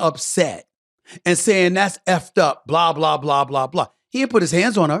being upset and saying that's effed up, blah, blah, blah, blah, blah. He didn't put his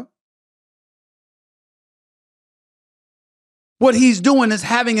hands on her. What he's doing is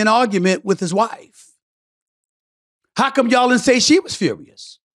having an argument with his wife. How come y'all didn't say she was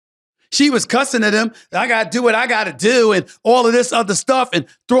furious? She was cussing at him. I got to do what I got to do and all of this other stuff and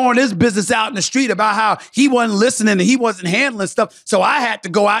throwing his business out in the street about how he wasn't listening and he wasn't handling stuff. So I had to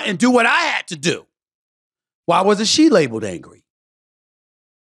go out and do what I had to do. Why wasn't she labeled angry?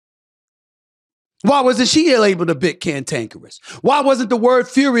 Why wasn't she labeled a bit cantankerous? Why wasn't the word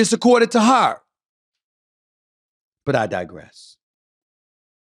furious accorded to her? But I digress.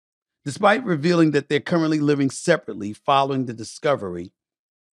 Despite revealing that they're currently living separately following the discovery,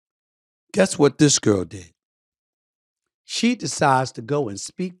 guess what this girl did? She decides to go and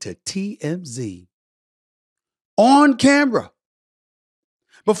speak to TMZ on camera.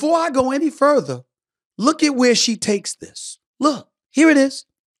 Before I go any further, look at where she takes this. Look, here it is.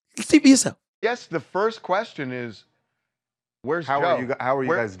 See for yourself. Yes, the first question is, where's How Joe? are you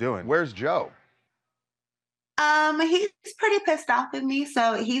guys doing? Where's Joe? He's pretty pissed off with me.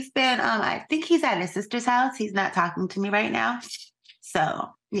 So he's been, I think he's at his sister's house. He's not talking to me right now. So,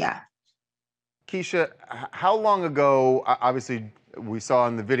 yeah. Keisha, how long ago, obviously we saw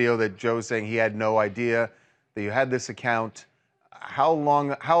in the video that Joe's saying he had no idea that you had this account. how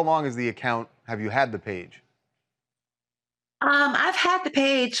long is the account? Have you had the page? I've had the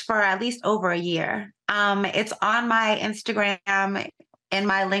page for at least over a year. It's on my Instagram and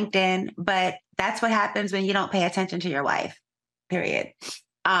my LinkedIn, but that's what happens when you don't pay attention to your wife, period.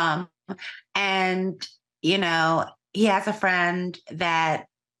 Um, and, you know, he has a friend that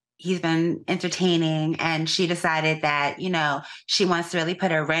he's been entertaining, and she decided that, you know, she wants to really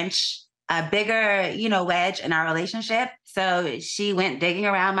put a bigger, you know, wedge in our relationship. So she went digging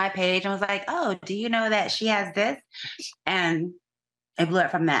around my page and was like, oh, do you know that she has this? And it blew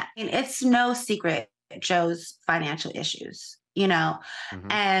up from that. And it's no secret Joe's financial issues, you know,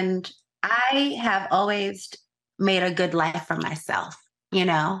 and I have always made a good life for myself, you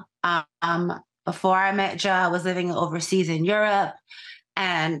know. Before I met Joe, I was living overseas in Europe,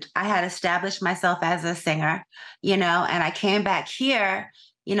 and I had established myself as a singer, you know, and I came back here,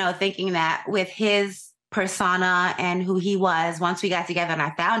 you know, thinking that with his persona and who he was, once we got together and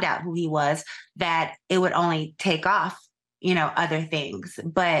I found out who he was, that it would only take off, you know, other things.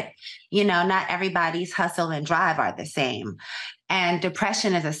 But, you know, not everybody's hustle and drive are the same. And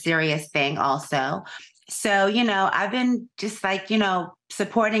depression is a serious thing also. So, you know, I've been just like, you know,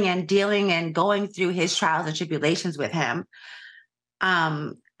 supporting and dealing and going through his trials and tribulations with him.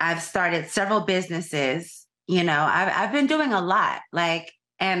 I've started several businesses, you know, I've been doing a lot, like,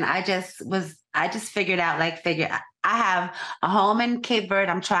 and I just figured out, I have a home in Cape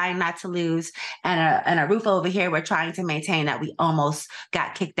Verde I'm trying not to lose, and a roof over here we're trying to maintain that we almost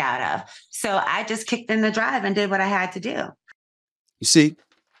got kicked out of. So I just kicked in the drive and did what I had to do. You see,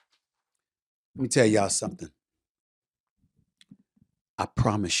 let me tell y'all something. I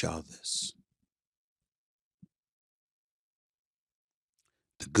promise y'all this.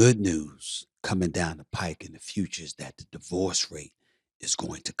 The good news coming down the pike in the future is that the divorce rate is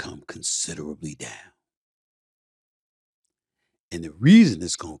going to come considerably down. And the reason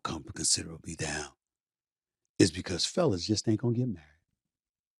it's going to come considerably down is because fellas just ain't going to get married.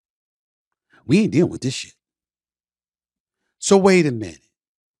 We ain't dealing with this shit. So wait a minute.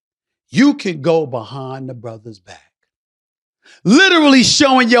 You can go behind the brother's back, literally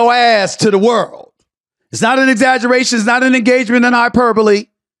showing your ass to the world. It's not an exaggeration. It's not an engagement in hyperbole.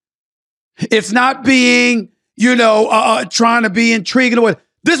 It's not being, you know, trying to be intriguing.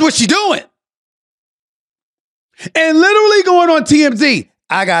 This is what she's doing. And literally going on TMZ,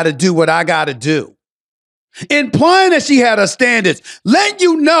 I got to do what I got to do. Implying that she had her standards. Letting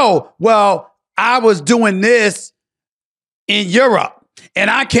you know, well, I was doing this in Europe and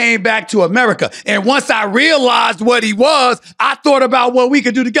I came back to America. And once I realized what he was, I thought about what we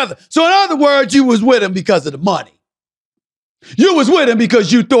could do together. So in other words, you was with him because of the money. You was with him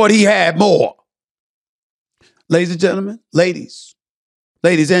because you thought he had more. Ladies and gentlemen, ladies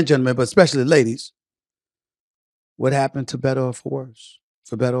and gentlemen, but especially ladies, what happened to better or for worse?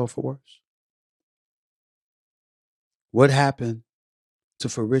 For better or for worse? What happened to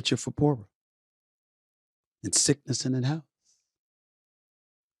for richer, for poorer? In sickness and in health?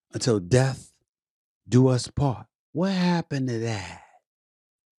 Until death do us part. What happened to that?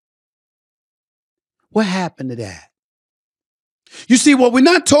 What happened to that? You see, what we're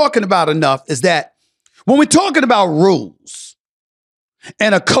not talking about enough is that when we're talking about rules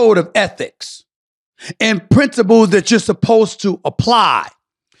and a code of ethics and principles that you're supposed to apply,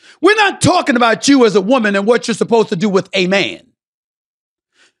 we're not talking about you as a woman and what you're supposed to do with a man.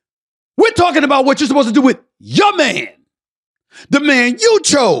 We're talking about what you're supposed to do with your man. The man you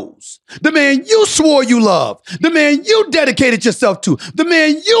chose. The man you swore you loved. The man you dedicated yourself to. The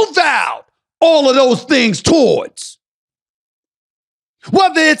man you vowed all of those things towards.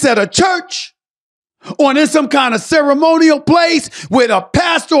 Whether it's at a church or in some kind of ceremonial place with a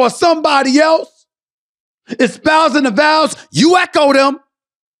pastor or somebody else espousing the vows, you echo them.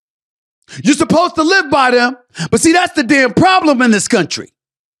 You're supposed to live by them. But see, that's the damn problem in this country.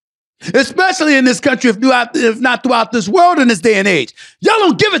 Especially in this country, if not throughout this world in this day and age. Y'all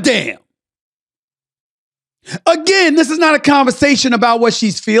don't give a damn. Again, this is not a conversation about what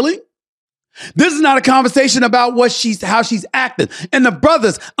she's feeling. This is not a conversation about how she's acting. And the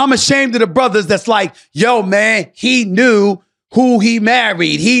brothers, I'm ashamed of the brothers that's like, yo, man, he knew who he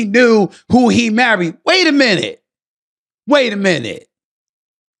married. He knew who he married. Wait a minute.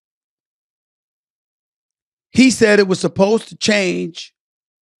 He said it was supposed to change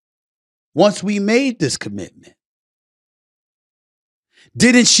once we made this commitment.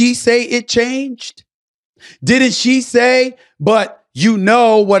 Didn't she say it changed? Didn't she say, but you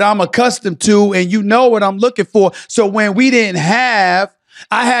know what I'm accustomed to and you know what I'm looking for. So when we didn't have,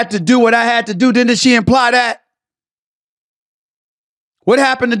 I had to do what I had to do. Didn't she imply that? What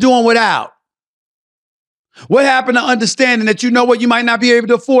happened to doing without? What happened to understanding that you know what? You might not be able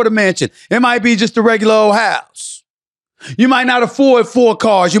to afford a mansion. It might be just a regular old house. You might not afford 4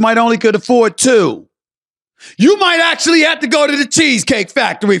 cars. You might only could afford 2. You might actually have to go to the Cheesecake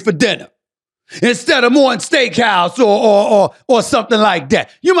Factory for dinner instead of Morton Steakhouse or something like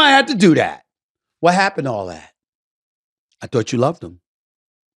that. You might have to do that. What happened to all that? I thought you loved him.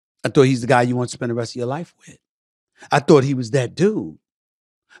 I thought he's the guy you want to spend the rest of your life with. I thought he was that dude.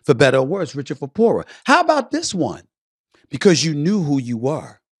 For better or worse, richer for poorer. How about this one? Because you knew who you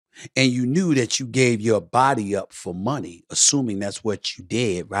were and you knew that you gave your body up for money, assuming that's what you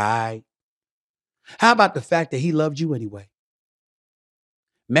did, right? How about the fact that he loved you anyway?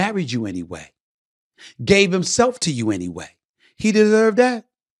 Married you anyway? Gave himself to you anyway? He deserved that?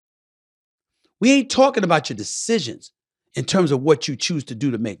 We ain't talking about your decisions in terms of what you choose to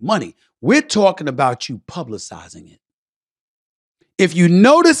do to make money. We're talking about you publicizing it. If you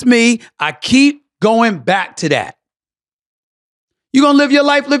notice me, I keep going back to that. You're going to live your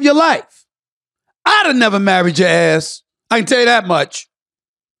life, live your life. I'd have never married your ass. I can tell you that much.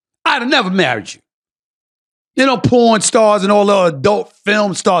 I'd have never married you. You know, porn stars and all the adult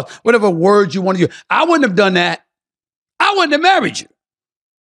film stars, whatever words you want to use. I wouldn't have done that. I wouldn't have married you.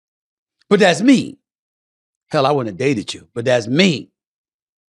 But that's me. Hell, I wouldn't have dated you, but that's me.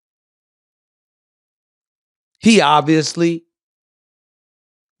 He obviously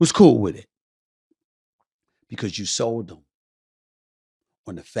was cool with it because you sold him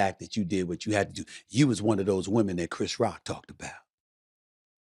on the fact that you did what you had to do. You was one of those women that Chris Rock talked about.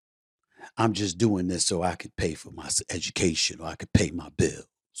 I'm just doing this so I could pay for my education or I could pay my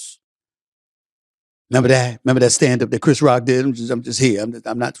bills. Remember that? Remember that stand-up that Chris Rock did? I'm just here.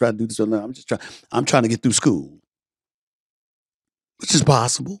 I'm not trying to do this alone. I'm trying to get through school, which is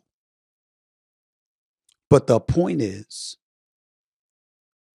possible. But the point is,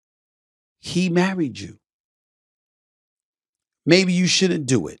 he married you. Maybe you shouldn't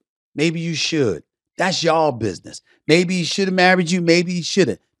do it. Maybe you should. That's y'all business. Maybe he should have married you. Maybe he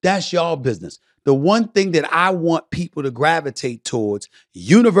shouldn't. That's y'all business. The one thing that I want people to gravitate towards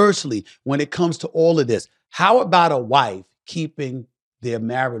universally when it comes to all of this, how about a wife keeping their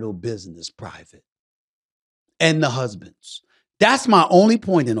marital business private? And the husbands. That's my only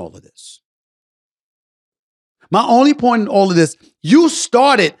point in all of this. My only point in all of this, you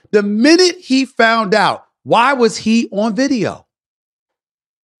started the minute he found out. Why was he on video?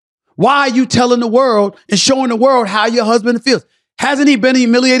 Why are you telling the world and showing the world how your husband feels? Hasn't he been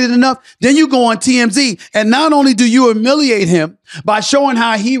humiliated enough? Then you go on TMZ, and not only do you humiliate him by showing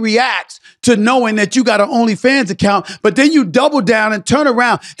how he reacts to knowing that you got an OnlyFans account, but then you double down and turn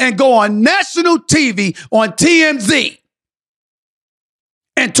around and go on national TV on TMZ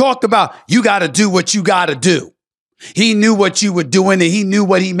and talk about you got to do what you got to do. He knew what you were doing and he knew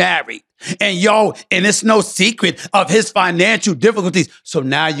what he married. And it's no secret of his financial difficulties. So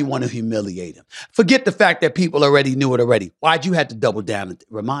now you want to humiliate him. Forget the fact that people already knew it already. Why'd you have to double down and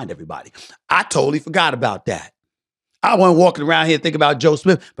remind everybody? I totally forgot about that. I wasn't walking around here thinking about Joe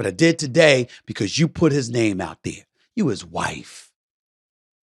Smith, but I did today because you put his name out there. You his wife.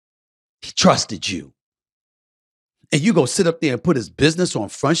 He trusted you. And you go sit up there and put his business on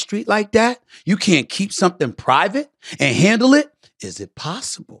Front Street like that? You can't keep something private and handle it? Is it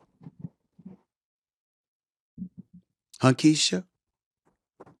possible? Huh, Keisha?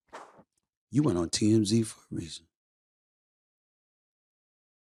 You went on TMZ for a reason.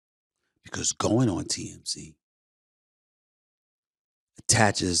 Because going on TMZ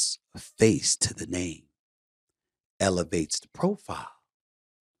attaches a face to the name, elevates the profile,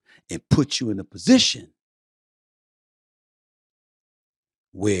 and puts you in a position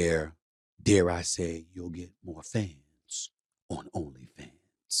where, dare I say, you'll get more fans on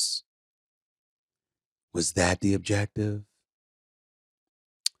OnlyFans. Was that the objective?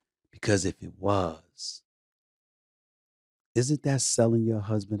 Because if it was, isn't that selling your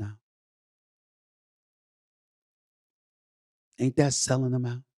husband out? Ain't that selling him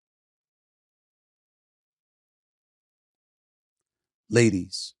out?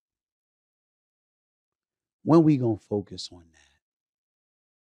 Ladies, when we gonna focus on that?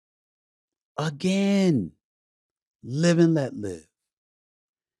 Again, live and let live.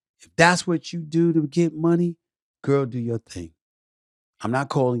 If that's what you do to get money, girl, do your thing. I'm not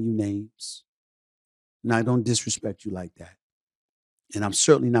calling you names. And I don't disrespect you like that. And I'm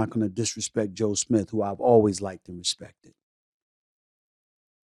certainly not going to disrespect Joe Smith, who I've always liked and respected.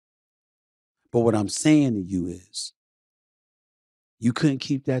 But what I'm saying to you is, you couldn't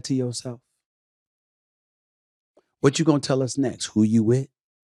keep that to yourself. What you going to tell us next? Who you with?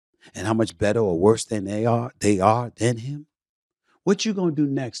 And how much better or worse than they are than him? What you going to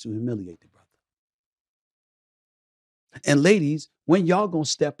do next to humiliate the brother? And ladies, when y'all gonna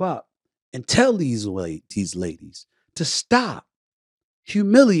step up and tell these ladies to stop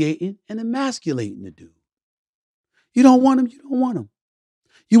humiliating and emasculating the dude? You don't want him, you don't want him.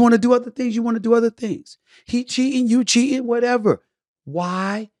 You want to do other things, you want to do other things. He cheating, you cheating, whatever.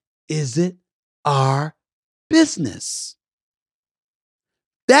 Why is it our business?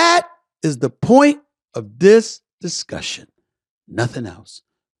 That is the point of this discussion. Nothing else.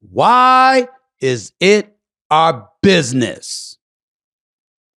 Why is it our business?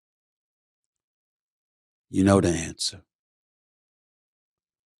 You know the answer.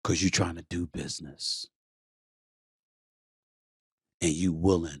 Because you're trying to do business. And you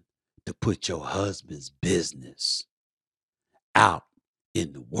willing to put your husband's business out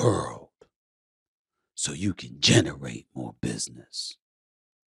in the world so you can generate more business.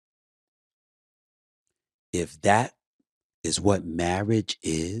 If that is what marriage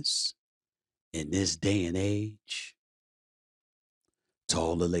is in this day and age, to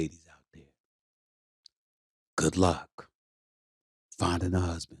all the ladies out there, good luck finding a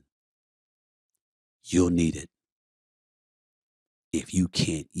husband. You'll need it if you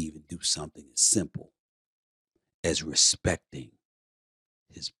can't even do something as simple as respecting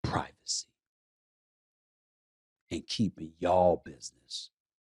his privacy and keeping y'all business.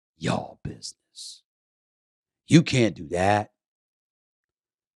 You can't do that.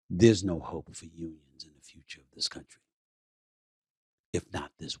 There's no hope for unions in the future of this country, if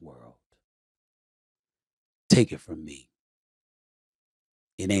not this world. Take it from me.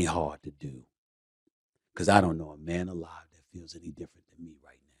 It ain't hard to do, because I don't know a man alive that feels any different than me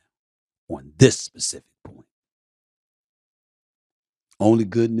right now on this specific point. Only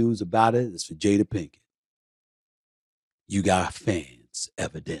good news about it is for Jada Pinkett. You got fans,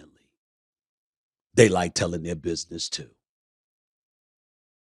 evidently. They like telling their business too.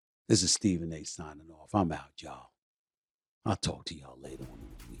 This is Stephen A. signing off. I'm out, y'all. I'll talk to y'all later on in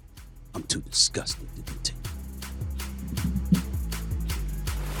the week. I'm too disgusted to continue.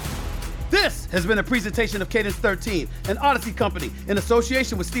 This has been a presentation of Cadence 13, an Odyssey company in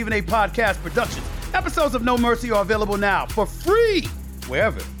association with Stephen A. Podcast Productions. Episodes of No Mercy are available now for free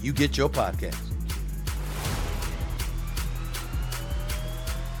wherever you get your podcasts.